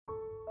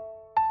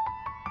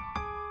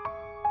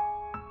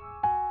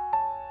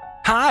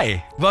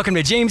Hi, welcome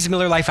to James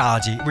Miller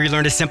Lifeology, where you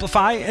learn to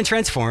simplify and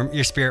transform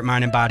your spirit,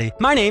 mind, and body.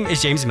 My name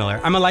is James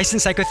Miller. I'm a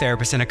licensed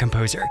psychotherapist and a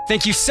composer.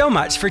 Thank you so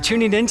much for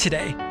tuning in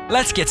today.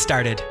 Let's get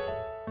started.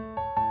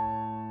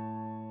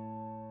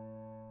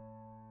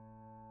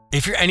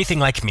 If you're anything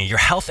like me, your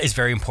health is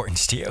very important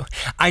to you.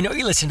 I know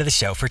you listen to the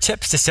show for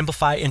tips to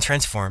simplify and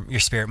transform your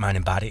spirit, mind,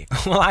 and body.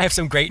 Well, I have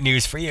some great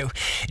news for you.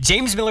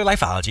 James Miller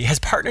Lifeology has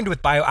partnered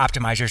with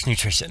BioOptimizers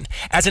Nutrition.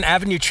 As an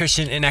avid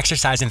nutrition and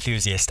exercise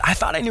enthusiast, I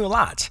thought I knew a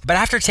lot. But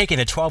after taking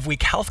the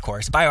 12-week health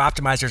course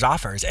BioOptimizers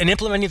offers and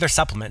implementing their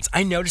supplements,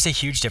 I noticed a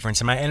huge difference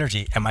in my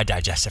energy and my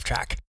digestive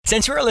tract.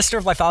 Since you're a listener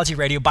of Lifeology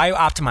Radio,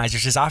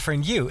 BioOptimizers is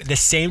offering you the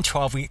same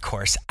 12-week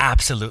course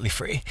absolutely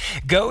free.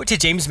 Go to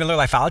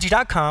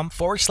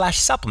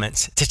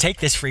jamesmillerlifeology.com/supplements to take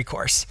this free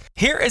course.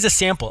 Here is a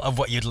sample of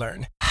what you'd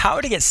learn. How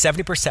to get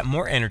 70%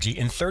 more energy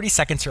in 30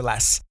 seconds or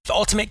less. The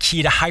ultimate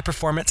key to high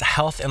performance,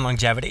 health, and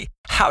longevity.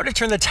 How to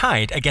turn the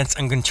tide against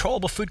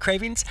uncontrollable food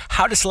cravings.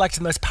 How to select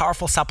the most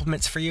powerful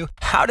supplements for you.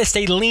 How to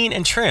stay lean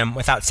and trim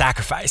without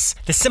sacrifice.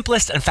 The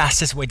simplest and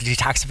fastest way to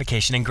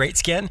detoxification and great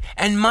skin.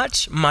 And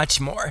much,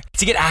 much more.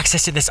 To get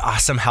access to this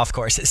awesome health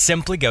course,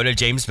 simply go to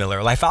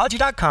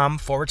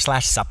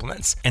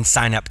jamesmillerlifeology.com/supplements and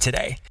sign up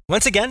today.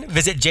 Once again,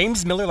 visit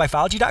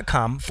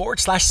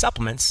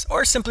jamesmillerlifeology.com/supplements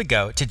or simply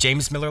go to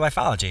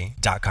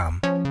jamesmillerlifeology.com.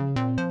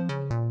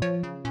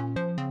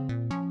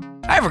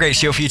 I have a great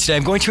show for you today.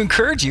 I'm going to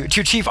encourage you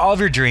to achieve all of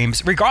your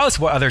dreams, regardless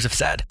of what others have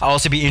said. I'll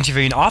also be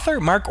interviewing author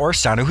Mark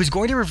Oristano, who's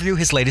going to review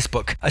his latest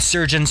book, A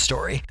Surgeon's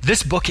Story.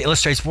 This book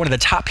illustrates one of the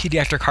top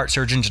pediatric heart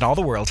surgeons in all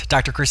the world,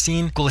 Dr.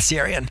 Christine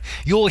Guleserian.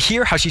 You'll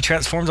hear how she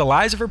transforms the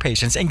lives of her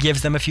patients and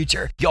gives them a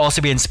future. You'll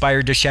also be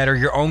inspired to shatter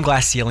your own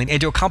glass ceiling and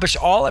to accomplish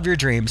all of your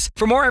dreams.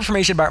 For more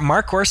information about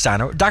Mark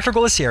Oristano, Dr.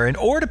 Guleserian,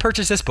 or to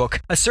purchase this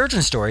book, A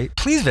Surgeon's Story,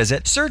 please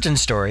visit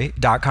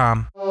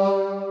surgeonstory.com.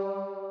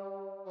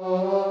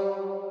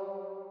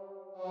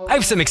 I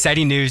have some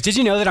exciting news. Did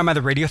you know that I'm on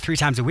the radio 3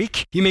 times a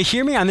week? You may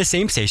hear me on the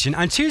same station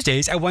on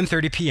Tuesdays at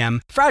 1:30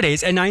 p.m.,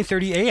 Fridays at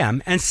 9:30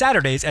 a.m., and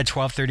Saturdays at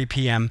 12:30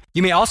 p.m.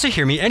 You may also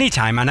hear me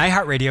anytime on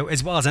iHeartRadio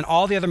as well as on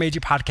all the other major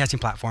podcasting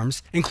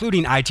platforms,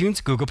 including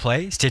iTunes, Google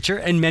Play, Stitcher,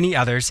 and many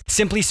others.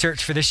 Simply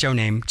search for the show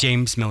name,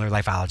 James Miller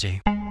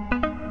Lifeology.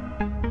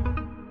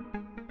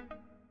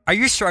 Are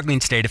you struggling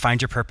today to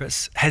find your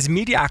purpose? Has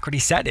mediocrity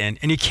set in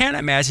and you can't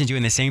imagine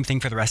doing the same thing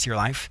for the rest of your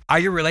life? Are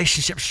your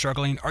relationships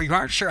struggling or you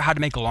aren't sure how to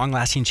make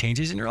long-lasting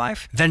changes in your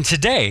life? Then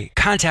today,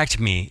 contact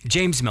me,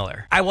 James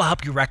Miller. I will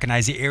help you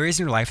recognize the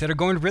areas in your life that are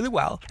going really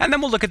well, and then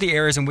we'll look at the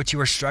areas in which you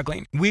are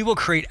struggling. We will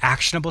create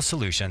actionable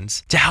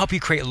solutions to help you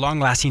create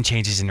long-lasting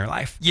changes in your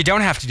life. You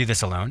don't have to do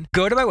this alone.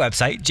 Go to my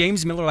website,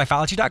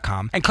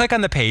 jamesmillerlifeology.com, and click on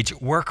the page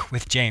Work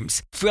with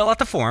James. Fill out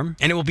the form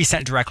and it will be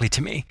sent directly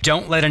to me.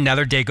 Don't let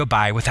another day go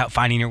by without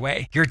finding your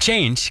way. Your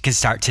change can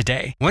start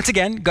today. Once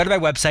again, go to my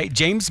website,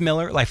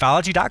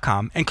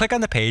 jamesmillerlifeology.com, and click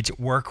on the page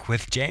Work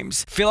with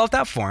James. Fill out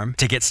that form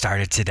to get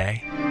started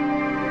today.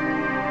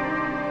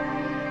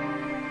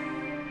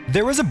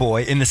 There was a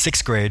boy in the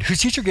 6th grade whose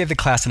teacher gave the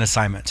class an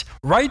assignment.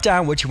 Write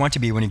down what you want to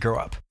be when you grow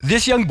up.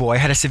 This young boy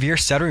had a severe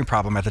stuttering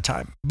problem at the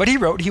time, but he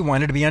wrote he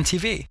wanted to be on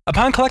TV.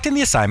 Upon collecting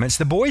the assignments,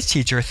 the boy's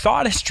teacher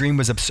thought his dream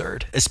was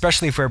absurd,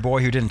 especially for a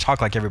boy who didn't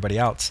talk like everybody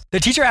else. The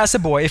teacher asked the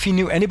boy if he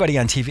knew anybody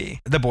on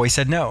TV. The boy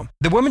said no.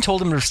 The woman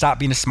told him to stop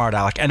being a smart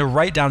aleck and to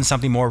write down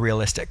something more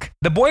realistic.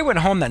 The boy went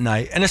home that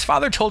night, and his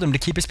father told him to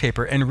keep his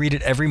paper and read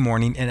it every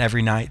morning and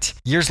every night.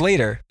 Years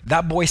later,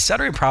 that boy's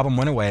stuttering problem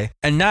went away,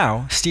 and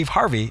now Steve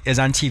Harvey is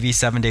on TV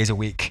 7 days a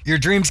week. Your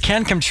dreams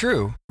can come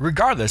true,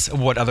 regardless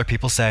of what other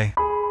people say.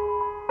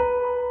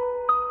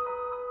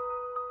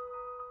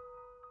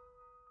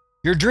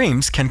 Your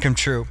dreams can come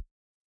true.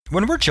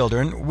 When we're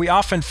children, we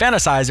often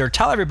fantasize or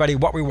tell everybody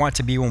what we want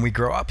to be when we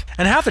grow up.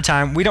 And half the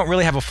time, we don't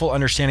really have a full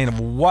understanding of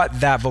what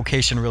that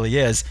vocation really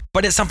is,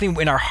 but it's something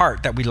in our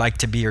heart that we'd like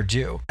to be or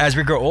do. As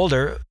we grow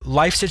older,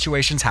 life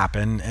situations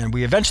happen and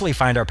we eventually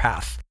find our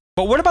path.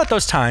 But what about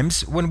those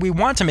times when we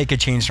want to make a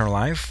change in our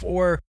life,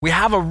 or we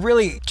have a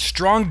really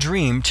strong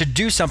dream to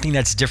do something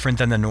that's different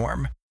than the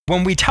norm?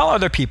 When we tell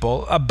other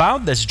people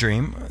about this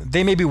dream,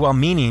 they may be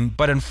well-meaning,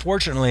 but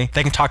unfortunately,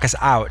 they can talk us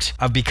out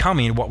of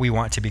becoming what we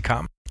want to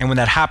become. And when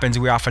that happens,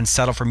 we often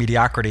settle for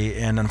mediocrity,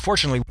 and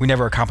unfortunately, we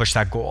never accomplish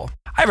that goal.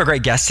 I have a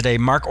great guest today,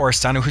 Mark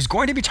Oristano, who's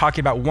going to be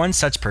talking about one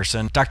such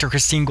person, Dr.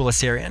 Christine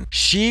Guleserian.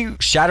 She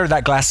shattered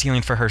that glass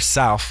ceiling for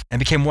herself and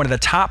became one of the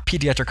top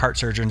pediatric heart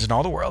surgeons in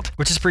all the world,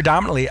 which is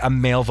predominantly a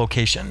male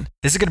vocation.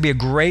 This is going to be a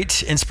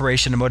great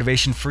inspiration and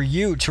motivation for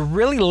you to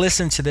really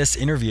listen to this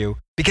interview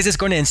because it's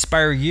going to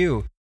inspire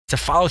you to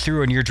follow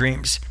through on your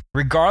dreams,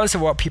 regardless of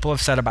what people have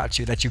said about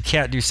you, that you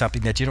can't do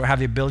something, that you don't have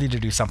the ability to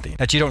do something,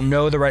 that you don't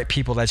know the right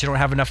people, that you don't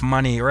have enough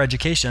money or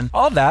education.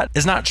 All of that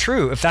is not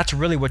true if that's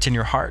really what's in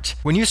your heart.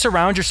 When you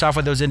surround yourself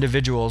with those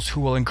individuals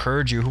who will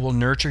encourage you, who will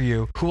nurture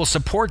you, who will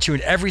support you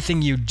in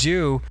everything you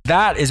do,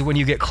 that is when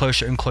you get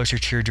closer and closer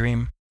to your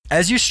dream.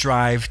 As you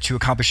strive to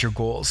accomplish your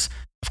goals,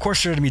 Of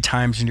course, there are going to be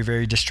times when you're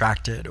very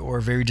distracted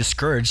or very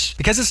discouraged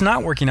because it's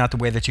not working out the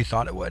way that you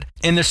thought it would.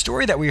 In the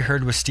story that we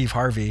heard with Steve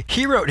Harvey,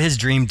 he wrote his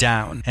dream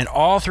down, and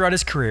all throughout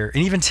his career,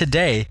 and even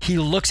today, he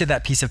looks at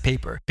that piece of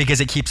paper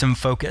because it keeps him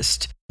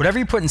focused. Whatever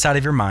you put inside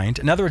of your mind,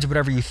 in other words,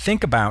 whatever you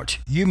think about,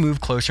 you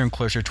move closer and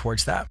closer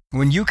towards that.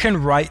 When you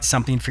can write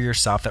something for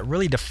yourself that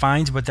really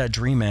defines what that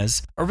dream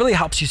is, or really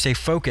helps you stay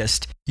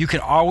focused, you can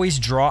always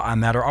draw on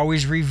that or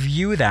always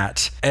review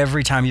that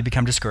every time you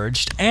become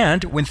discouraged.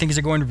 And when things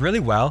are going really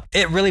well,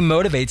 it really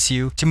motivates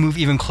you to move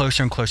even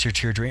closer and closer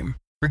to your dream.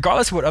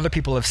 Regardless of what other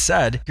people have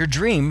said, your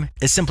dream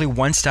is simply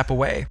one step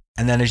away.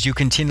 And then as you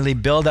continually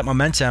build that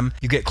momentum,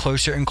 you get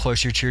closer and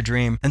closer to your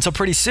dream. And so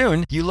pretty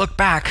soon, you look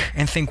back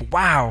and think,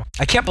 wow,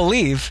 I can't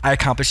believe I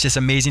accomplished this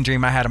amazing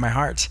dream I had in my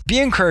heart. Be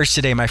encouraged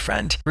today, my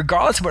friend.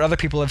 Regardless of what other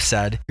people have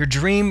said, your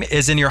dream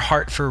is in your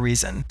heart for a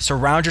reason.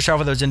 Surround yourself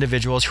with those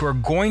individuals who are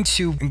going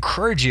to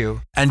encourage you.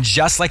 And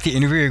just like the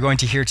interview you're going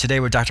to hear today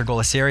with Dr.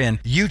 Golesarian,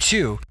 you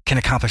too can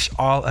accomplish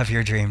all of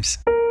your dreams.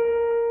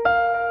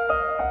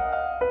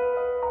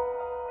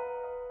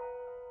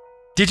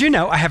 Did you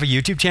know I have a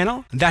YouTube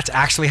channel? That's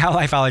actually how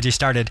Lifeology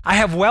started. I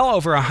have well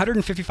over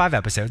 155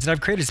 episodes that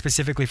I've created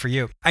specifically for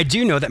you. I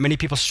do know that many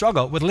people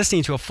struggle with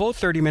listening to a full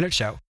 30-minute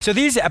show. So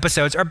these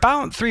episodes are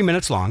about 3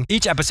 minutes long.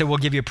 Each episode will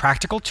give you a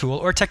practical tool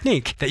or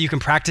technique that you can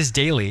practice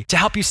daily to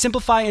help you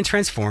simplify and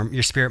transform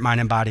your spirit, mind,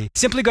 and body.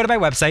 Simply go to my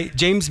website,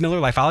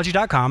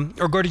 jamesmillerlifeology.com,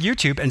 or go to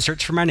YouTube and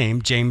search for my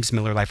name, James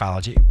Miller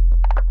Lifeology.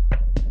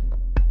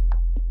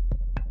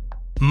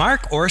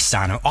 Mark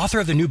Orsano, author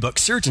of the new book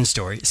Surgeon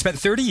Story, spent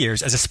 30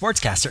 years as a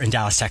sportscaster in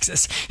Dallas,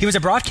 Texas. He was a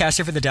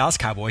broadcaster for the Dallas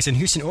Cowboys and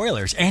Houston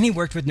Oilers, and he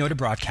worked with noted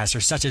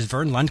broadcasters such as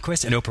Vern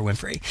Lundquist and Oprah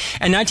Winfrey.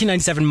 In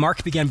 1997,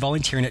 Mark began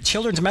volunteering at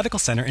Children's Medical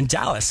Center in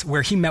Dallas,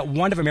 where he met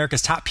one of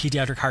America's top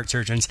pediatric heart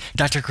surgeons,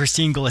 Dr.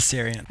 Christine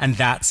Golesarian. And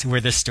that's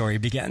where this story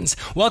begins.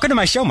 Welcome to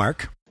my show,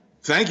 Mark.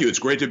 Thank you. It's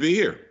great to be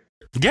here.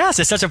 Yes,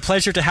 it's such a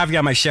pleasure to have you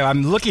on my show.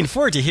 I'm looking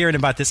forward to hearing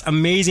about this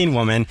amazing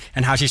woman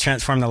and how she's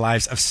transformed the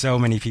lives of so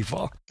many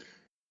people.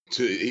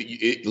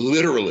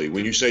 Literally,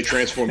 when you say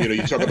transform,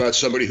 you talk about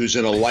somebody who's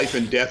in a life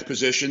and death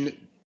position.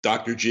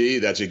 Dr. G,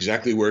 that's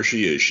exactly where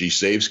she is. She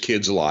saves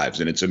kids' lives,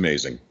 and it's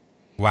amazing.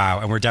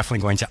 Wow, and we're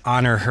definitely going to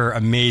honor her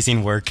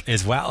amazing work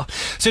as well.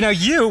 So now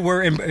you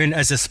were in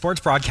as a sports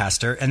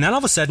broadcaster, and then all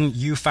of a sudden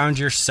you found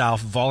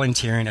yourself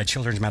volunteering at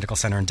Children's Medical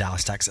Center in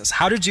Dallas, Texas.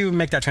 How did you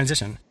make that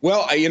transition?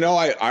 Well,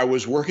 I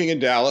was working in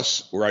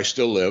Dallas, where I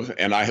still live,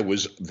 and I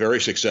was very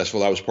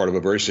successful. I was part of a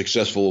very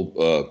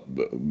successful,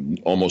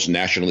 almost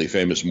nationally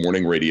famous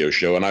morning radio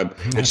show, and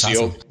it's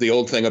awesome. the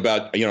old thing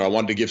about I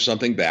wanted to give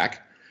something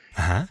back.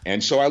 Uh-huh.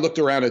 And so I looked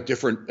around at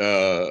different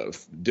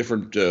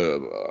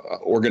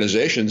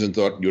organizations and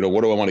thought,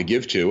 what do I want to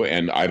give to?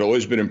 And I'd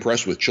always been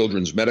impressed with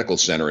Children's Medical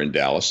Center in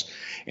Dallas.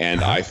 And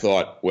I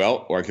thought,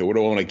 well, okay, what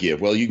do I want to give?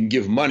 Well, you can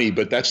give money,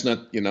 but that's not,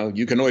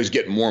 you can always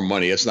get more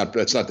money. That's not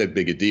that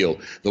big a deal.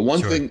 The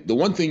one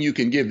thing you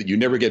can give that you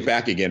never get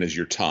back again is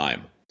your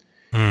time.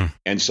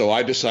 And so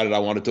I decided I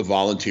wanted to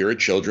volunteer at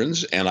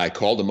Children's, and I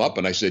called them up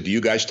and I said, do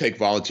you guys take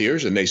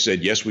volunteers? And they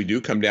said, yes, we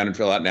do. Come down and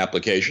fill out an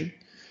application.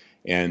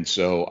 And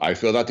so I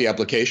filled out the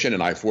application,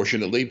 and I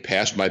fortunately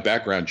passed my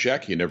background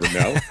check. You never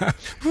know.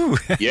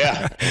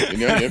 Yeah, you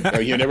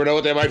never know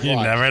what they might find. You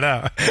never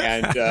know.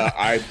 And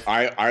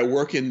I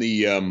work in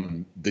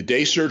the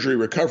day surgery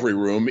recovery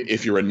room.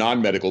 If you're a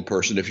non-medical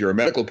person, if you're a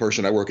medical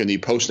person, I work in the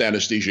post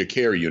anesthesia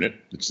care unit.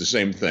 It's the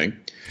same thing.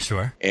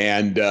 Sure.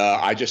 And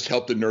I just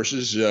help the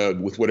nurses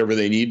with whatever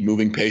they need,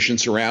 moving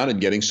patients around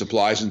and getting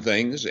supplies and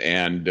things.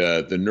 And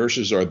the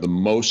nurses are the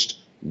most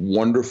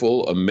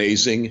wonderful,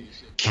 amazing,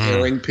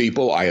 caring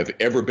people I have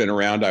ever been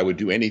around. I would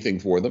do anything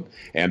for them.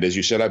 And as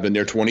you said, I've been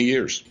there 20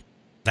 years.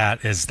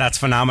 That's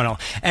phenomenal.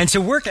 And to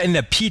work in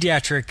the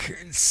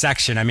pediatric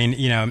section, I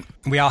mean,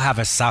 we all have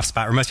a soft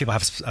spot, or most people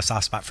have a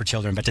soft spot for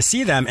children, but to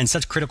see them in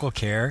such critical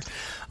care,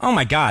 oh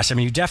my gosh, I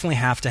mean, you definitely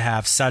have to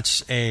have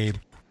such a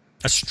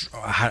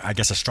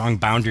strong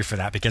boundary for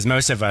that, because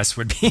most of us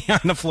would be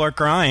on the floor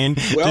crying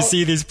to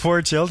see these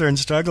poor children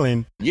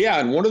struggling. Yeah,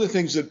 and one of the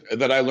things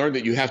that I learned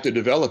that you have to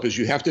develop is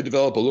you have to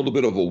develop a little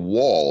bit of a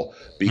wall,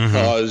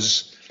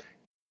 because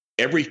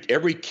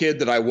every kid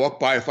that I walk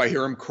by, if I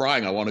hear him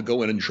crying, I want to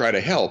go in and try to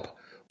help.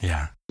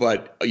 Yeah.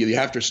 But you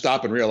have to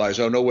stop and realize,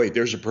 oh, no, wait,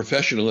 there's a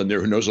professional in there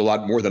who knows a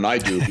lot more than I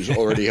do, who's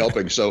already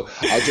helping. So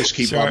I'll just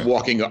keep on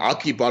walking. I'll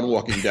keep on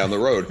walking down the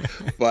road.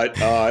 But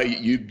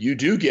you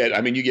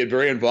get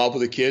very involved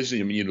with the kids.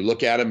 And you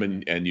look at them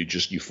and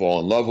you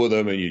fall in love with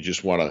them, and you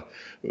just want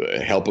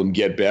to help them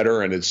get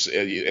better. And it's,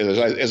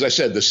 as I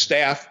said, the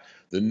staff,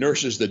 the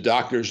nurses, the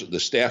doctors, the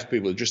staff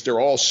people, they're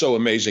all so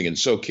amazing and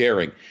so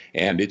caring.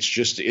 And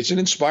it's an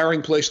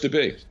inspiring place to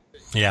be.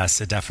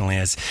 Yes, it definitely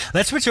is.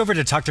 Let's switch over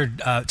to talk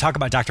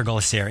about Dr.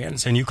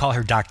 Golesarian, and you call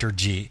her Dr.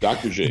 G.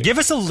 Dr. G. Give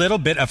us a little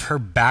bit of her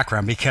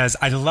background, because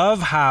I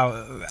love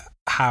how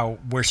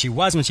where she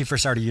was when she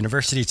first started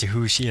university to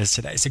who she is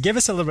today. So give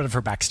us a little bit of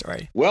her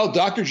backstory. Well,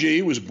 Dr.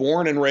 G was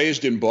born and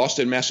raised in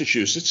Boston,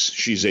 Massachusetts.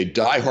 She's a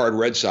diehard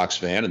Red Sox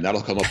fan, and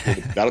that'll come up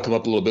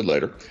a little bit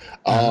later.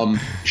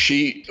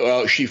 She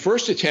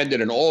first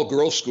attended an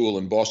all-girls school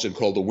in Boston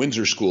called the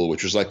Windsor School,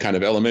 which was like kind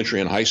of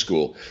elementary and high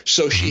school.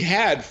 So she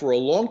had, for a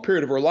long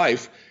period of her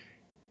life,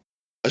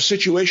 a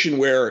situation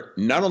where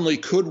not only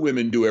could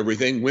women do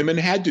everything, women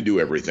had to do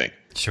everything.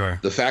 Sure.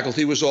 The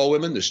faculty was all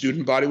women. The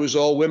student body was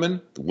all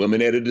women. The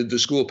women edited the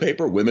school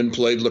paper. Women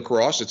played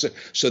lacrosse.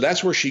 So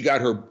that's where she got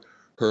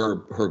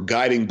her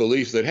guiding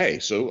belief that, hey,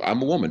 so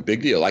I'm a woman.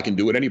 Big deal. I can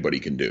do what anybody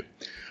can do.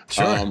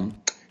 Sure.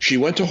 She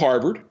went to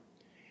Harvard,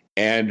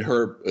 and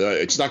her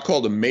it's not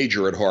called a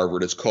major at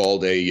Harvard. It's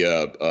called a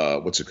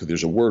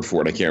there's a word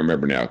for it. I can't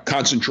remember now.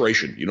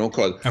 Concentration. You don't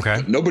call it.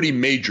 Okay. Nobody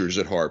majors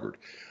at Harvard.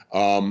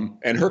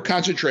 And her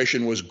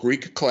concentration was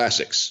Greek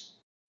classics.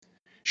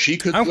 She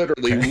could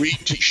literally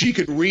read. She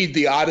could read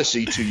the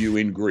Odyssey to you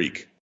in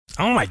Greek.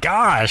 Oh my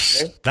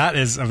gosh, okay? That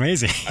is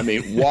amazing. I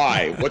mean,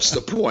 why? What's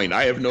the point?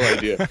 I have no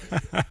idea.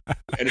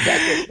 And in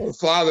fact,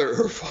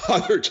 her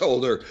father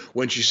told her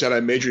when she said,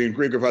 "I'm majoring in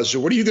Greek," her father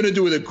said, "What are you going to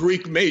do with a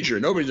Greek major?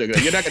 You're not going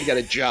to get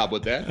a job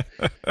with that."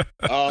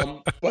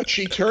 But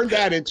she turned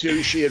that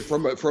into. She had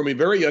from a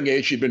very young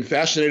age. She'd been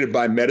fascinated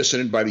by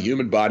medicine and by the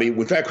human body.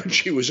 In fact, when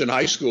she was in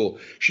high school,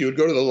 she would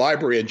go to the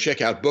library and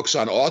check out books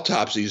on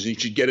autopsies, and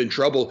she'd get in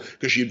trouble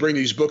because she'd bring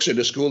these books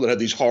into school that had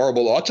these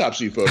horrible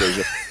autopsy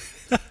photos.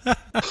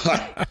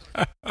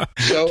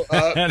 So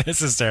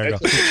this is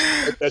hysterical.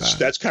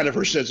 That's kind of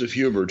her sense of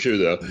humor too,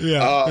 though.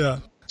 Yeah.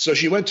 So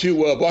she went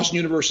to Boston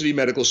University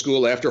Medical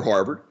School after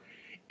Harvard,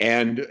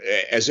 and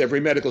as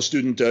every medical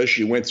student does,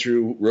 she went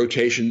through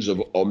rotations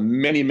of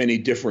many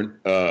different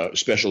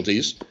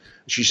specialties.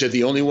 She said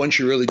the only one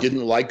she really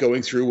didn't like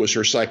going through was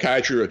her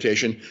psychiatry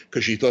rotation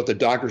because she thought the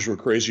doctors were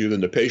crazier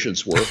than the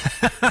patients were.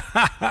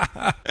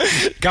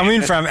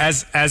 Coming from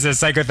as a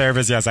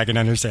psychotherapist, yes, I can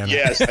understand that.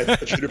 Yes,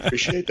 I should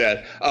appreciate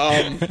that.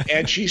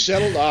 And she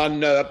settled on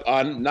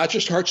not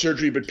just heart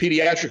surgery, but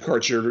pediatric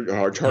heart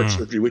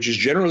surgery, which is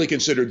generally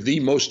considered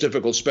the most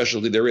difficult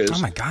specialty there is. Oh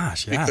my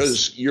gosh, yes.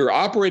 Because you're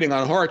operating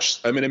on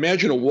hearts. I mean,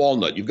 imagine a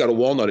walnut. You've got a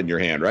walnut in your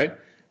hand, right?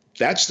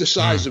 That's the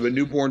size of a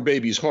newborn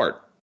baby's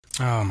heart.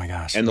 Oh my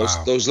gosh! And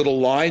those little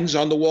lines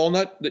on the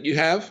walnut that you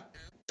have,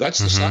 that's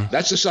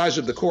the size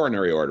of the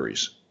coronary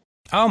arteries.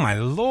 Oh my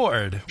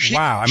Lord!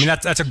 Wow! I mean,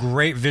 that's a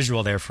great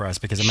visual there for us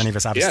because many of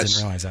us obviously didn't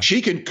realize that.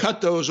 She can cut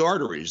those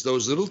arteries,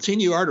 those little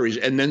teeny arteries,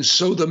 and then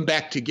sew them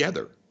back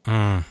together.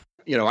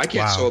 You know, I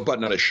can't sew a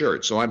button on a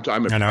shirt, so I know.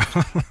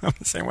 I'm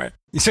the same way.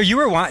 So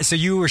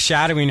you were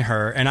shadowing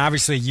her, and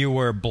obviously you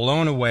were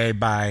blown away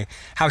by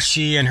how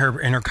she and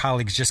her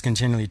colleagues just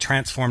continually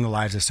transformed the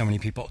lives of so many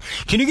people.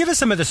 Can you give us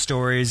some of the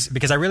stories?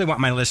 Because I really want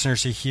my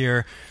listeners to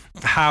hear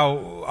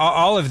how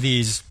all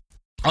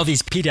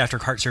these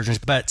pediatric heart surgeons,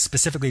 but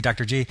specifically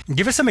Dr. G,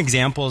 give us some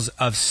examples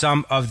of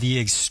some of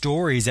the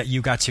stories that you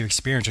got to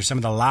experience or some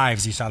of the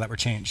lives you saw that were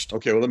changed.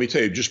 Okay, well, let me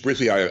tell you just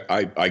briefly,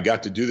 I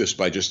got to do this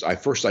by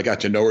first I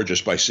got to know her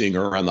just by seeing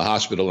her around the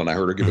hospital, and I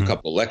heard her give a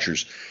couple of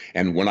lectures.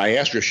 And when I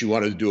asked her if she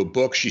wanted to do a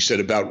book, she said,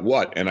 "About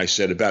what?" And I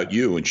said, "About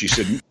you." And she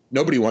said,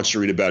 "Nobody wants to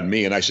read about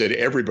me." And I said,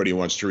 "Everybody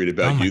wants to read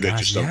about you. They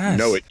just don't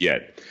know it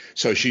yet."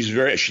 So she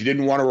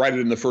didn't want to write it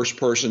in the first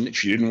person.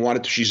 She didn't want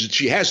it to,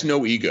 she has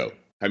no ego.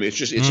 I mean,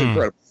 it's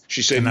incredible.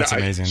 She said, that's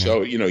amazing,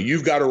 so,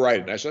 you've got to write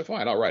it. And I said,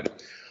 fine, I'll write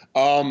it.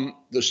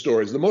 The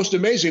stories. The most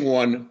amazing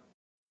one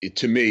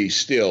to me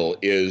still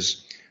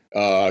is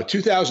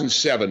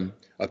 2007,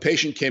 a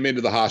patient came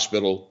into the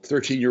hospital,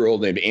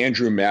 13-year-old named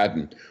Andrew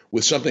Madden,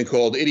 with something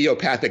called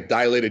idiopathic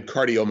dilated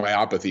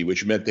cardiomyopathy,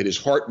 which meant that his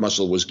heart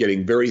muscle was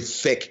getting very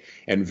thick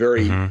and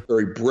very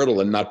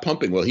brittle and not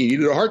pumping well. He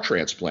needed a heart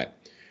transplant.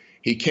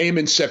 He came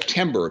in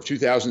September of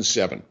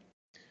 2007.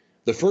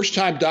 The first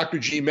time Dr.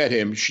 G met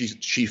him,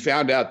 they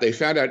found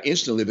out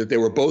instantly that they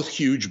were both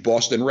huge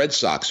Boston Red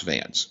Sox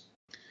fans.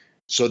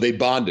 So they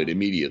bonded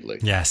immediately.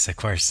 Yes, of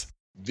course.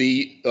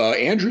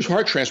 Andrew's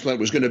heart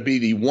transplant was going to be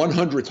the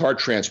 100th heart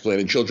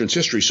transplant in children's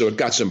history, so it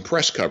got some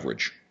press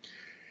coverage.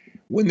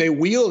 When they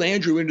wheeled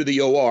Andrew into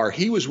the OR,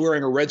 he was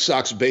wearing a Red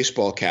Sox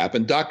baseball cap,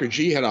 and Dr.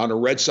 G had on a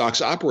Red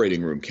Sox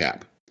operating room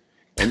cap.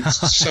 And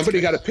somebody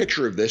got a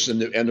picture of this,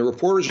 and the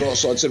reporters all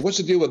saw it and said, "What's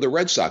the deal with the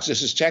Red Sox?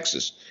 This is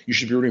Texas. You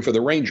should be rooting for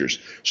the Rangers."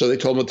 So they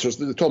told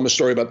him a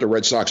story about the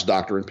Red Sox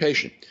doctor and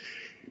patient.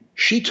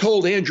 She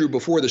told Andrew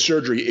before the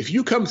surgery, "If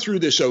you come through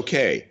this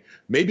okay,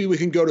 maybe we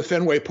can go to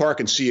Fenway Park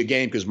and see a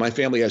game because my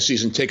family has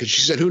season tickets."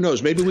 She said, "Who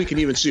knows? Maybe we can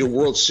even see a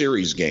World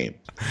Series game."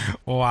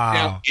 Wow.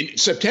 Now, in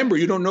September,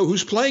 you don't know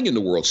who's playing in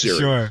the World Series.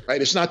 Sure.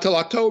 Right? It's not till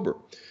October.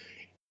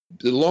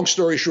 The long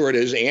story short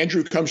is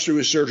Andrew comes through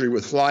his surgery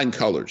with flying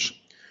colors.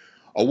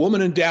 A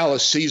woman in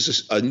Dallas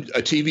sees a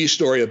TV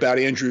story about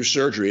Andrew's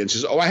surgery and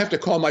says, "Oh, I have to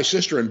call my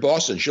sister in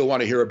Boston. She'll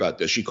want to hear about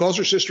this." She calls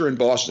her sister in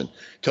Boston,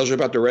 tells her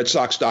about the Red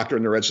Sox doctor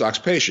and the Red Sox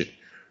patient.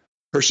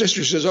 Her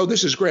sister says, "Oh,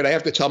 this is great. I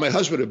have to tell my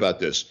husband about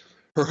this."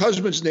 Her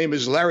husband's name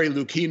is Larry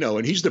Lucchino,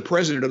 and he's the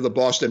president of the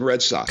Boston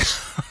Red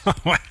Sox. Oh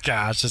my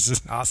gosh, this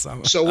is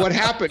awesome. So what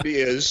happened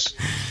is,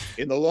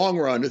 in the long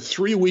run,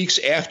 3 weeks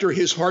after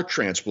his heart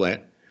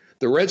transplant,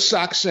 the Red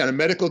Sox sent a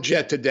medical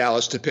jet to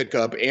Dallas to pick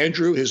up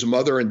Andrew, his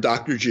mother, and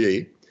Dr.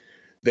 G.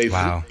 They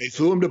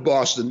flew him to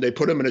Boston. They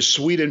put him in a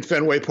suite in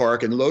Fenway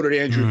Park and loaded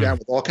Andrew down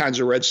with all kinds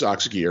of Red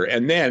Sox gear.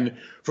 And then,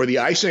 for the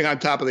icing on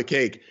top of the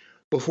cake,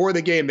 before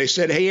the game, they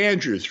said, "Hey,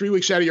 Andrew, 3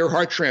 weeks out of your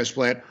heart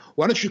transplant,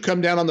 why don't you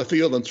come down on the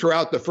field and throw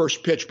out the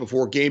first pitch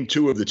before Game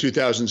 2 of the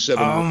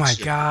 2007 Oh, World my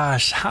Series?"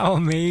 gosh. How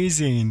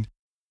amazing.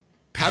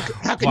 How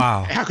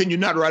can you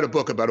not write a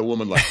book about a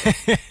woman like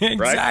that?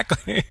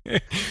 Exactly.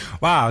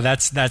 Wow,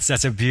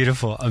 that's a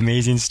beautiful,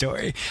 amazing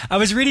story. I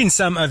was reading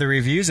some of the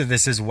reviews of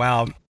this as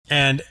well,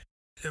 and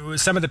it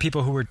was some of the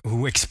people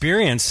who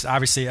experienced,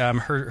 obviously,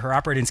 her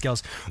operating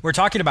skills were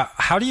talking about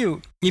how do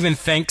you even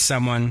thank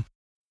someone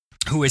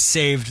who has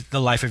saved the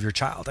life of your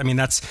child. I mean,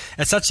 that's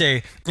such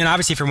a, and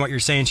obviously from what you're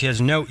saying, she has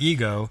no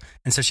ego,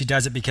 and so she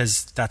does it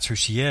because that's who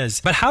she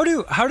is. But how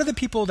do the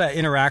people that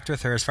interact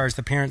with her, as far as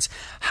the parents,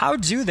 how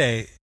do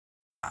they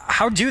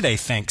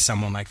thank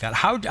someone like that?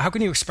 How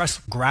can you express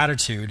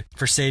gratitude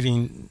for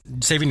saving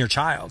your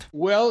child?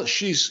 Well,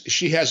 she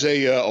has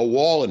a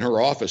wall in her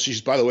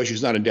office. By the way,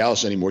 she's not in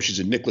Dallas anymore. She's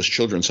at Nicholas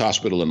Children's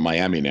Hospital in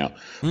Miami now.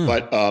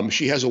 But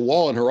she has a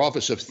wall in her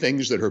office of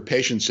things that her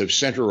patients have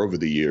sent her over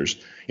the years,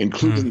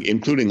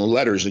 including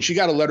letters. And she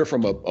got a letter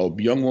from a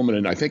young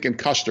woman, I think in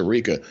Costa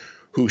Rica,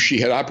 who she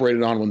had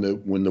operated on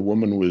when the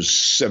woman was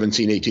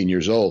 17, 18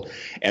 years old.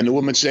 And the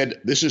woman said,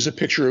 "This is a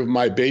picture of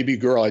my baby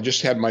girl. I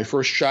just had my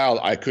first child.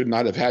 I could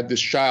not have had this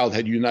child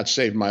had you not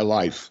saved my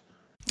life."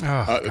 Oh,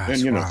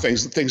 gosh, and wow.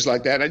 things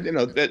like that.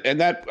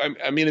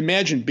 I mean,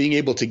 imagine being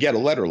able to get a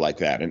letter like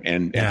that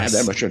and have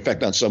that much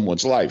effect on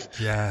someone's life.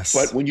 Yes.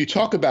 But when you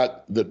talk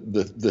about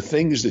the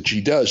things that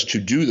she does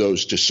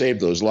to save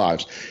those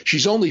lives,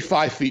 she's only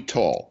 5 feet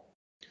tall.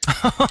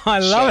 I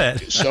love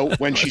it. So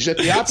when she's at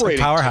the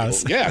operating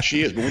powerhouse. table, yeah,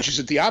 she is. But when she's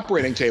at the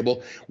operating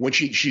table, when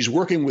she's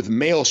working with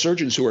male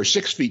surgeons who are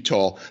 6 feet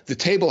tall, the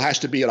table has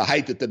to be at a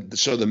height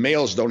so the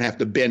males don't have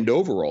to bend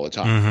over all the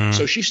time.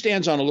 So she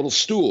stands on a little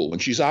stool when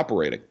she's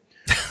operating.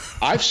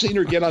 I've seen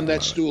her get on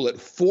that stool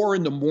at 4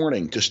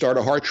 a.m. to start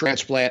a heart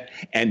transplant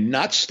and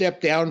not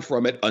step down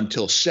from it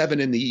until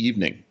 7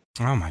 p.m.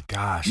 Oh my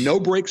gosh. No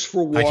breaks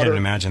for water. I can't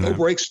imagine that. No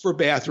breaks for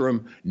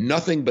bathroom.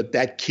 Nothing but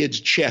that kid's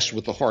chest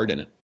with the heart in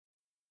it.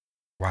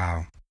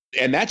 Wow.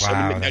 And that's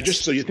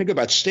just so you think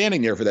about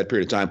standing there for that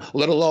period of time,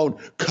 let alone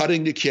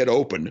cutting the kid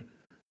open,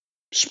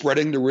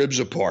 spreading the ribs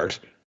apart,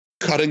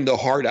 cutting the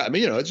heart out. I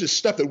mean, it's just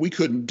stuff that we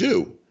couldn't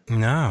do.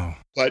 No.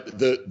 But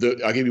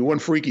I'll give you one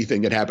freaky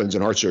thing that happens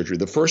in heart surgery.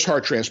 The first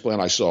heart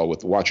transplant I saw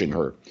with watching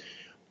her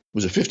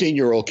was a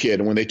 15-year-old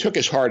kid. And when they took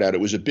his heart out, it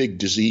was a big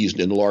diseased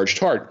enlarged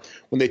heart.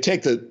 When they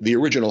take the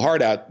original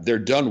heart out, they're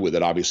done with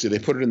it, obviously. They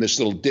put it in this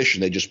little dish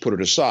and they just put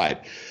it aside.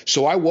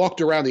 So I walked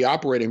around the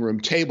operating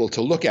room table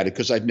to look at it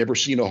because I'd never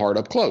seen a heart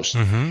up close.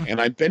 And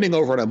I'm bending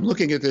over and I'm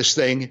looking at this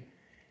thing,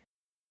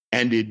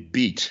 and it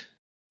beat.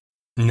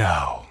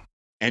 No.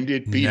 And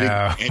it beat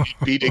and it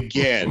beat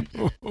again.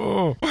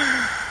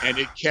 And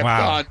it kept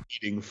on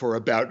beating for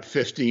about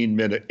 15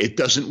 minutes. It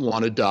doesn't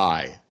want to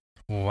die.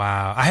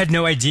 Wow. I had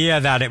no idea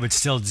that it would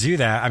still do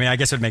that. I mean, I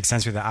guess it would make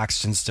sense with the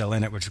oxygen still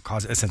in it, which would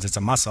cause it, since it's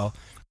a muscle,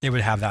 it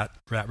would have that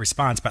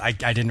response. But I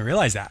didn't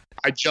realize that.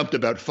 I jumped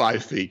about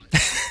 5 feet.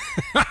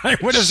 I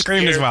would have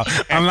screamed as well.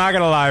 I'm not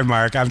going to lie,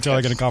 Mark. I'm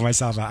totally going to call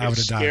myself out. I would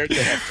have died. Scared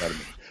the heck out of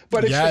me.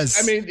 But it's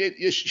just, I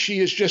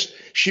mean,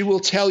 she will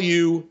tell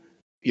you,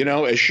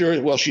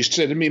 she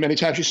said to me many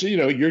times, she said,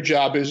 your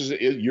job is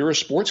you're a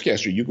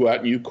sportscaster. You go out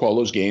and you call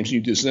those games and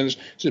you do this. She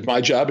said,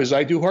 my job is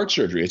I do heart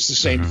surgery. It's the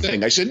same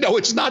thing. I said, no,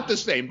 it's not the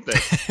same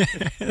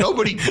thing.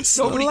 Nobody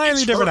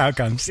slightly different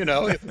outcomes.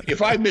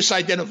 If I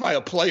misidentify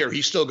a player,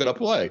 he's still going to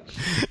play.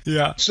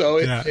 Yeah. So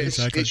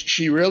exactly.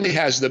 She really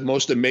has the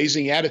most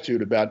amazing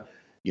attitude about,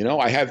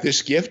 I have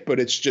this gift, but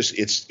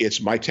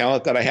it's my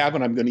talent that I have,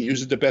 and I'm going to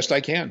use it the best I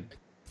can.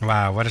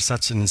 Wow, what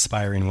such an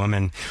inspiring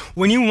woman.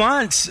 When you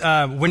want,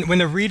 when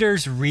the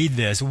readers read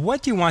this,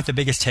 what do you want the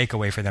biggest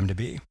takeaway for them to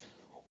be?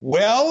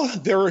 Well,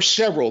 there are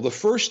several. The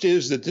first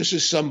is that this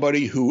is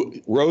somebody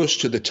who rose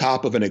to the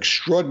top of an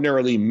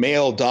extraordinarily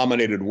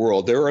male-dominated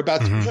world. There are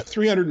about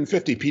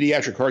 350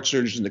 pediatric heart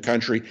surgeons in the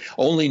country.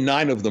 Only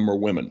 9 of them are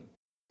women.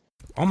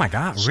 Oh, my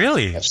God.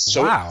 Really?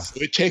 So wow.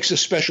 It takes a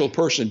special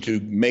person to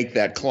make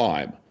that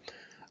climb.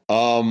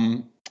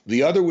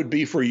 The other would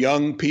be for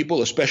young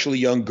people, especially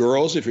young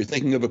girls. If you're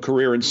thinking of a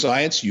career in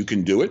science, you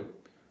can do it.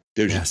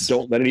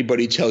 Don't let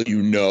anybody tell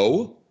you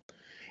no.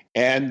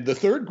 And the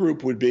third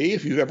group would be,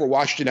 if you've ever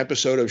watched an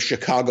episode of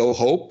Chicago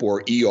Hope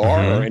or ER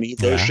or any of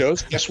those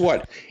shows, guess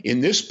what?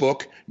 In this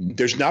book,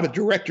 there's not a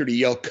director to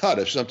yell cut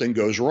if something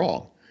goes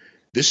wrong.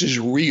 This is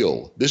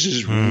real. This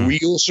is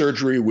real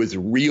surgery with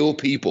real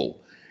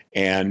people.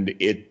 And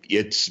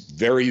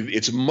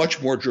it's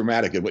much more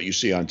dramatic than what you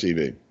see on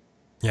TV.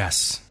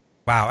 Yes.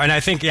 Wow. And I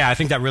think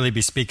that really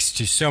bespeaks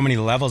to so many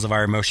levels of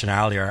our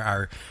emotionality,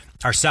 our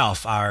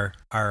ourself, our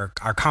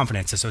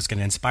confidence. So it's going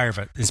to inspire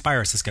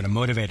us. It's going to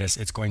motivate us.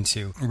 It's going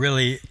to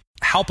really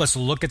help us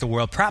look at the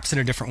world perhaps in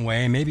a different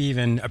way, and maybe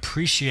even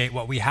appreciate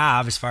what we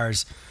have as far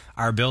as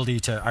our ability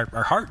to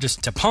our heart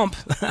just to pump.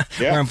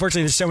 Where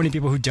unfortunately there's so many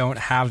people who don't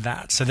have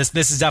that. So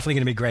this is definitely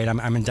going to be great.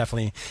 I'm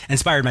definitely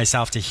inspired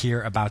myself to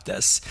hear about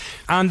this.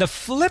 On the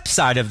flip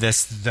side of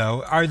this,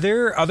 though, are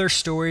there other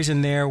stories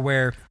in there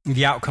where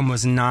the outcome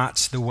was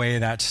not the way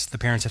that the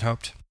parents had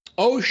hoped?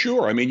 Oh,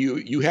 sure. I mean,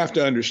 you have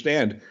to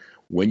understand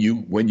when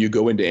you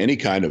go into any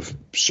kind of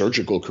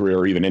surgical career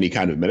or even any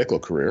kind of medical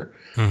career,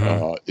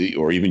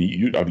 or even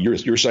you're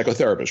a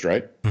psychotherapist,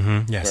 right?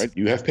 Yes. Right.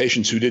 You have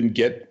patients who didn't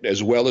get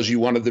as well as you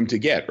wanted them to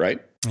get, right?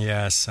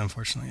 Yes,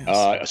 unfortunately.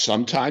 Yes.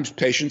 Sometimes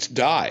patients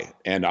die,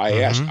 and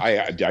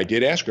I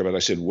did ask her about it. I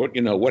said,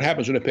 what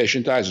happens when a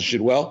patient dies? And she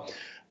said, well,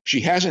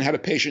 she hasn't had a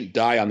patient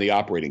die on the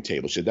operating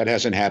table. She said that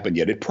hasn't happened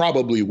yet. It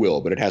probably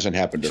will, but it hasn't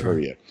happened to her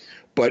yet.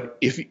 But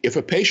if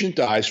a patient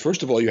dies,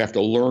 first of all, you have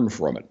to learn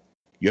from it.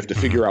 You have to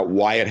figure out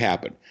why it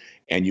happened.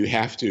 And you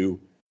have to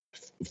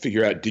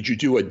figure out, did you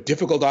do a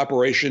difficult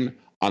operation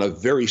on a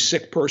very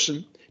sick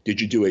person?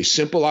 Did you do a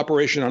simple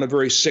operation on a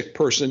very sick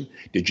person?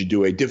 Did you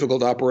do a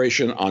difficult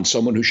operation on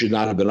someone who should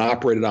not have been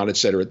operated on, et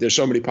cetera? There's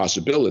so many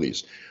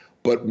possibilities.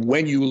 But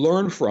when you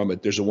learn from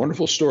it, there's a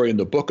wonderful story in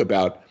the book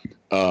about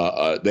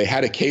they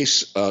had a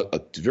case, a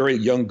very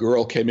young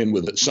girl came in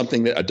with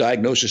a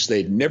diagnosis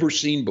they'd never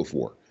seen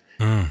before.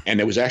 And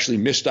it was actually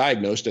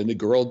misdiagnosed, and the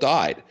girl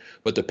died.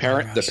 But the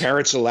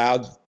parents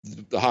allowed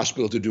the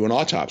hospital to do an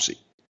autopsy.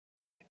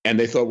 And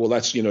they thought, well,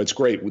 that's, it's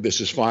great. This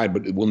is fine,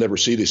 but we'll never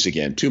see this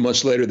again. 2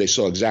 months later, they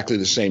saw exactly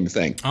the same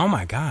thing. Oh,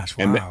 my gosh.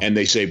 Wow. And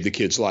they saved the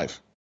kid's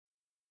life.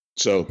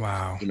 So,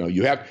 wow.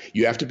 You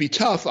have to be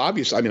tough,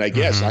 obviously. I mean, I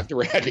guess I've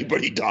never had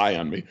anybody die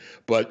on me,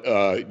 but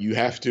you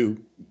have to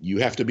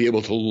be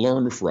able to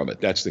learn from it.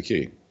 That's the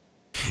key.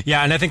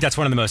 Yeah, and I think that's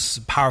one of the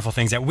most powerful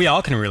things that we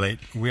all can relate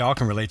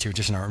to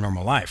just in our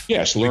normal life.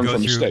 Yes, learn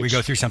from mistakes. We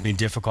go through something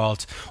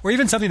difficult, or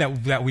even something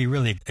that we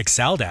really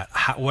excelled at.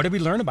 What did we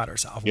learn about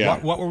ourselves? Yeah.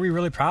 What were we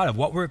really proud of?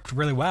 What worked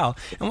really well,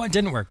 and what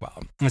didn't work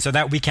well? And so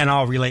that we can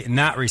all relate in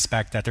that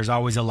respect, that there's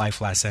always a life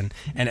lesson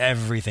in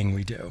everything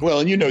we do. Well,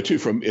 and too,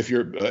 from if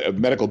you're a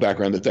medical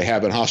background, that they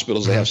have in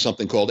hospitals, they have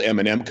something called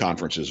M&M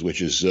conferences,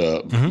 which is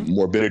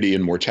morbidity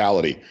and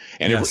mortality.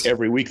 And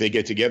every week they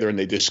get together and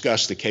they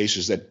discuss the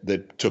cases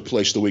that took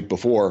place the week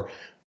before,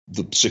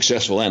 the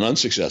successful and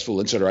unsuccessful,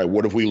 and said, all right,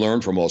 what have we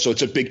learned from all? So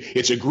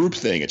it's a group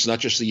thing. It's not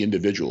just the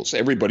individuals.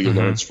 Everybody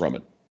learns from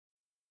it.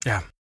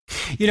 Yeah.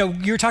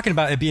 You were talking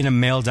about it being a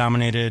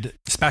male-dominated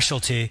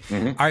specialty.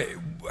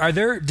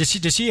 Did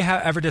she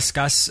ever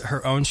discuss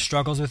her own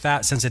struggles with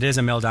that, since it is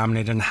a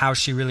male-dominated, and how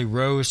she really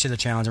rose to the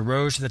challenge and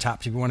rose to the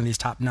top to be one of these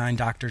top 9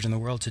 doctors in the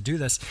world to do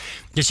this?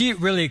 Did she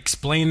really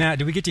explain that?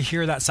 Did we get to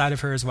hear that side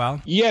of her as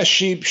well? Yes,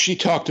 she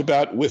talked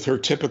about, with her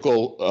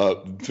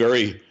typical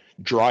very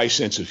dry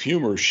sense of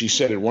humor. She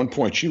said at one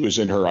point she was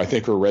in her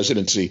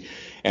residency,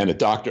 and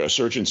a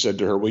surgeon said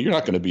to her, well, you're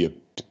not going to be a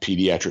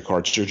pediatric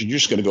heart surgeon. You're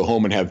just going to go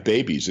home and have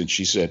babies. And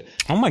she said,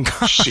 oh my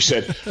God. She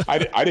said,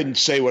 I didn't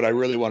say what I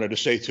really wanted to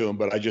say to him,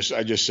 but I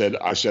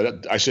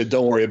said,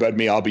 don't worry about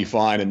me. I'll be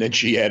fine. And then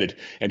she added,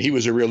 and he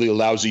was a really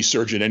lousy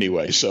surgeon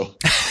anyway. So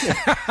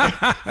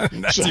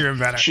that's even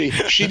better.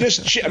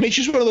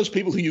 She's one of those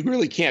people who you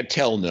really can't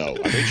tell no.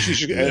 I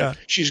mean,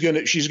 she's going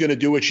to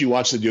do what she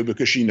wants to do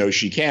because she knows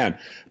she can.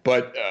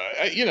 But,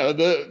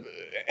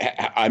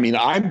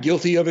 I'm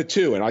guilty of it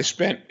too. And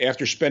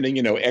after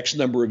spending, X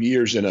number of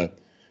years in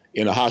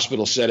a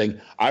hospital setting,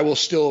 I will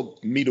still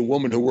meet a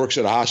woman who works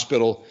at a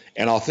hospital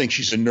and I'll think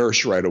she's a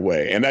nurse right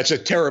away. And that's a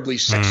terribly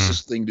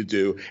sexist thing to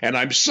do. And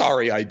I'm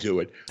sorry I do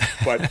it.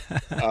 But,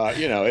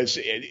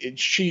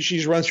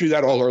 she's run through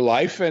that all her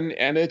life, and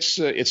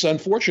it's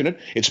unfortunate.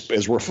 It's,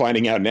 as we're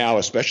finding out now,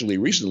 especially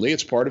recently,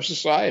 it's part of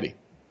society.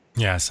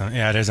 Yes,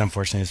 it is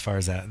unfortunate as far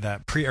as that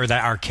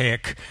that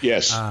archaic.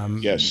 Yes,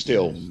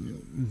 still.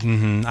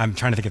 I'm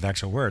trying to think of the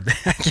actual word.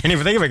 I can't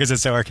even think of it because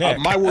it's so archaic.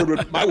 My word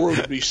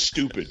would be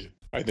stupid,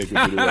 I think.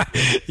 Would be the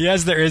word.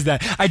 Yes, there is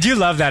that. I do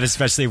love that,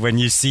 especially when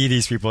you see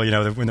these people,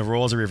 when the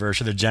roles are reversed,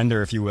 or the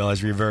gender, if you will,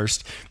 is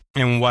reversed,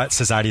 and what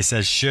society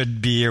says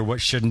should be or what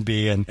shouldn't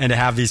be, and to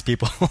have these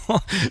people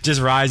just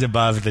rise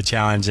above the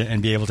challenge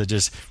and be able to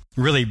just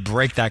really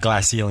break that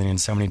glass ceiling in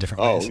so many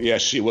different ways. Oh,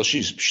 yes. Well,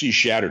 she's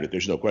shattered it.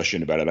 There's no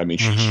question about it. I mean,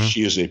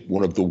 she is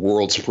one of the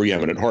world's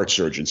preeminent heart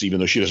surgeons, even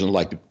though she doesn't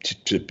like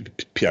to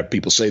have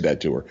people say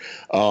that to her.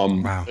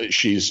 Wow.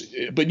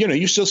 But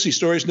you still see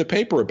stories in the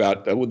paper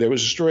about, there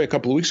was a story a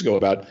couple of weeks ago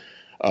about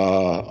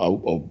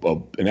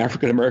an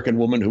African-American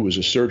woman who was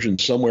a surgeon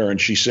somewhere, and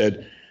she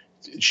said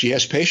she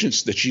has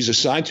patients that she's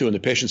assigned to, and the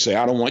patients say,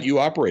 I don't want you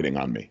operating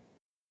on me.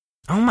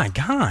 Oh my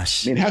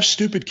gosh. I mean, how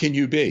stupid can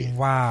you be?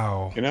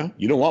 Wow. You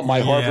don't want my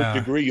Harvard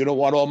degree. You don't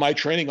want all my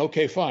training.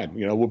 Okay, fine.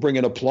 We'll bring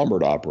in a plumber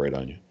to operate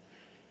on you.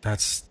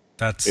 That's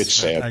It's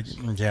sad.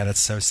 Yeah, that's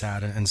so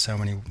sad in so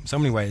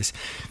many ways.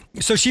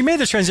 So she made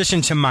the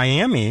transition to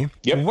Miami.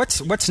 Yep.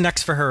 What's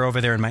next for her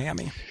over there in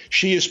Miami?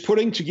 She is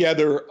putting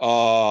together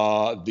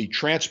the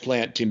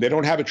transplant team. They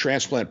don't have a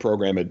transplant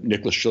program at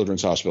Nicklaus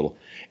Children's Hospital.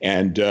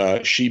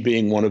 And she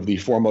being one of the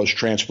foremost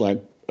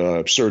transplant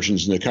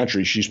surgeons in the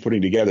country, she's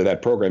putting together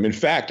that program. In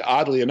fact,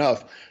 oddly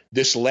enough,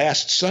 this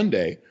last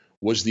Sunday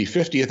was the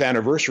 50th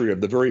anniversary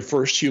of the very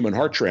first human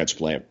heart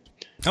transplant.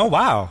 Oh,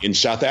 wow. In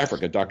South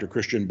Africa, Dr.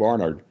 Christian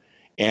Barnard.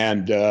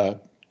 And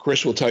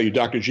Chris will tell you,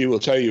 Dr. G will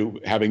tell you,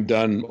 having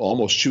done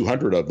almost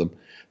 200 of them,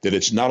 that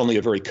it's not only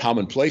a very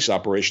commonplace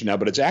operation now,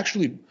 but it's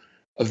actually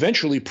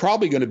eventually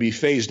probably going to be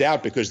phased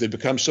out because they've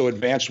become so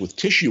advanced with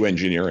tissue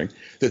engineering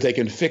that they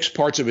can fix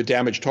parts of a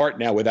damaged heart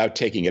now without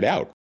taking it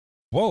out.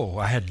 Whoa,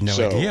 I had no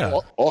idea.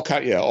 All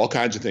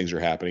kinds of things are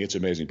happening. It's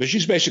amazing. But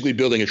she's basically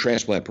building a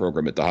transplant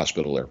program at the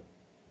hospital there.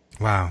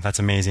 Wow, that's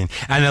amazing.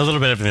 And a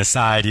little bit of an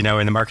aside, in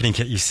the marketing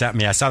kit you sent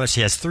me, I saw that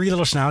she has 3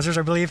 little schnauzers,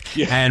 I believe.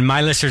 Yeah. And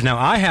my listeners know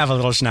I have a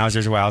little schnauzer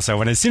as well.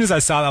 So as soon as I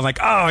saw that, I'm like,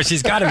 oh,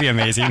 she's got to be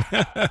amazing.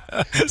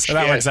 So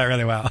that works out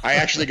really well. I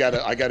actually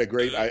I got a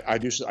great, I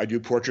do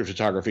portrait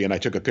photography, and I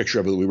took a picture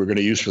of it that we were going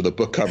to use for the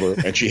book cover.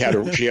 And she had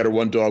her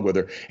one dog with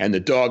her, and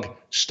the dog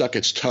stuck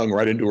its tongue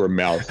right into her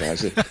mouth. And I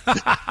said,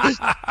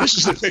 this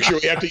is the picture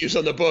we have to use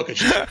on the book. And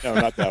she said, no,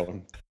 not that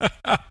one.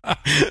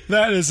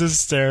 That is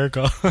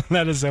hysterical.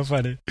 That is so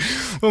funny.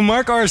 Well,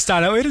 Mark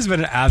Aristano, it has been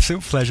an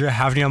absolute pleasure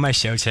having you on my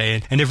show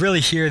today and to really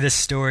hear this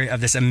story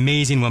of this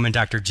amazing woman,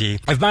 Dr. G.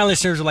 If my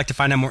listeners would like to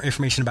find out more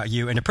information about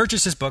you and to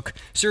purchase this book,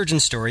 Surgeon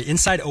Story,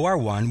 Inside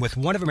OR1, with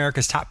one of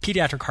America's top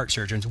pediatric heart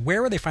surgeons,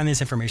 where would they find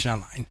this information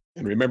online?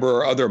 And remember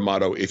our other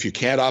motto, if you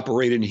can't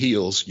operate in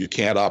heels, you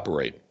can't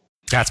operate.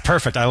 That's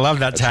perfect. I love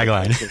that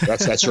tagline.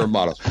 That's her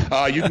motto.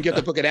 You can get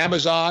the book at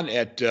Amazon,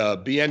 at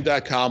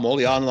bn.com, all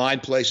the online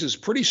places.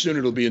 Pretty soon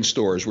it'll be in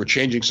stores. We're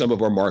changing some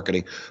of our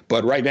marketing.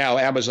 But right now,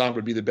 Amazon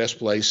would be the best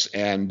place.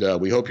 And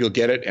we hope you'll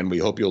get it, and we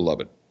hope you'll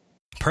love it.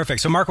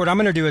 Perfect. So, Mark, what I'm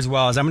going to do as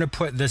well is I'm going to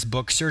put this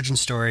book, Surgeon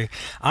Story,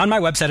 on my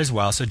website as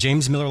well. So,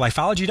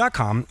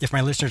 jamesmillerlifeology.com. If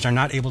my listeners are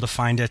not able to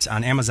find it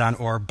on Amazon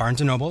or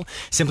Barnes & Noble,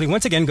 simply,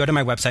 once again, go to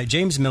my website,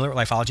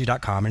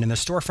 jamesmillerlifeology.com. And in the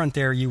storefront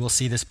there, you will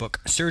see this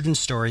book, Surgeon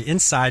Story,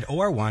 Inside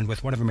OR1,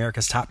 with one of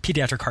America's top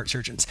pediatric heart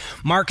surgeons.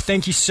 Mark,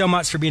 thank you so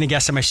much for being a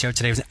guest on my show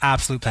today. It was an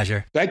absolute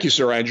pleasure. Thank you,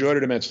 sir. I enjoyed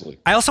it immensely.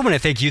 I also want to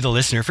thank you, the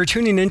listener, for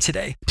tuning in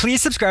today.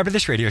 Please subscribe to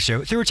this radio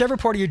show through whichever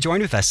portal you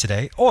joined with us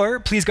today, or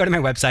please go to my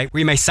website where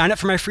you may sign up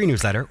for my free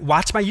newsletter,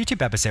 watch my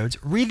YouTube episodes,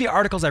 read the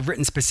articles I've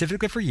written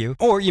specifically for you,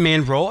 or you may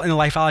enroll in the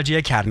Lifeology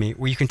Academy,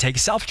 where you can take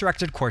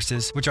self-directed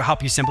courses which will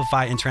help you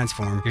simplify and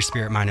transform your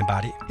spirit, mind, and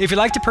body. If you'd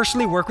like to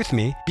personally work with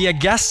me, be a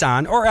guest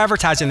on, or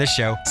advertise on this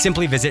show,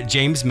 simply visit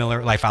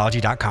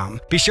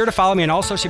jamesmillerlifeology.com. Be sure to follow me on all social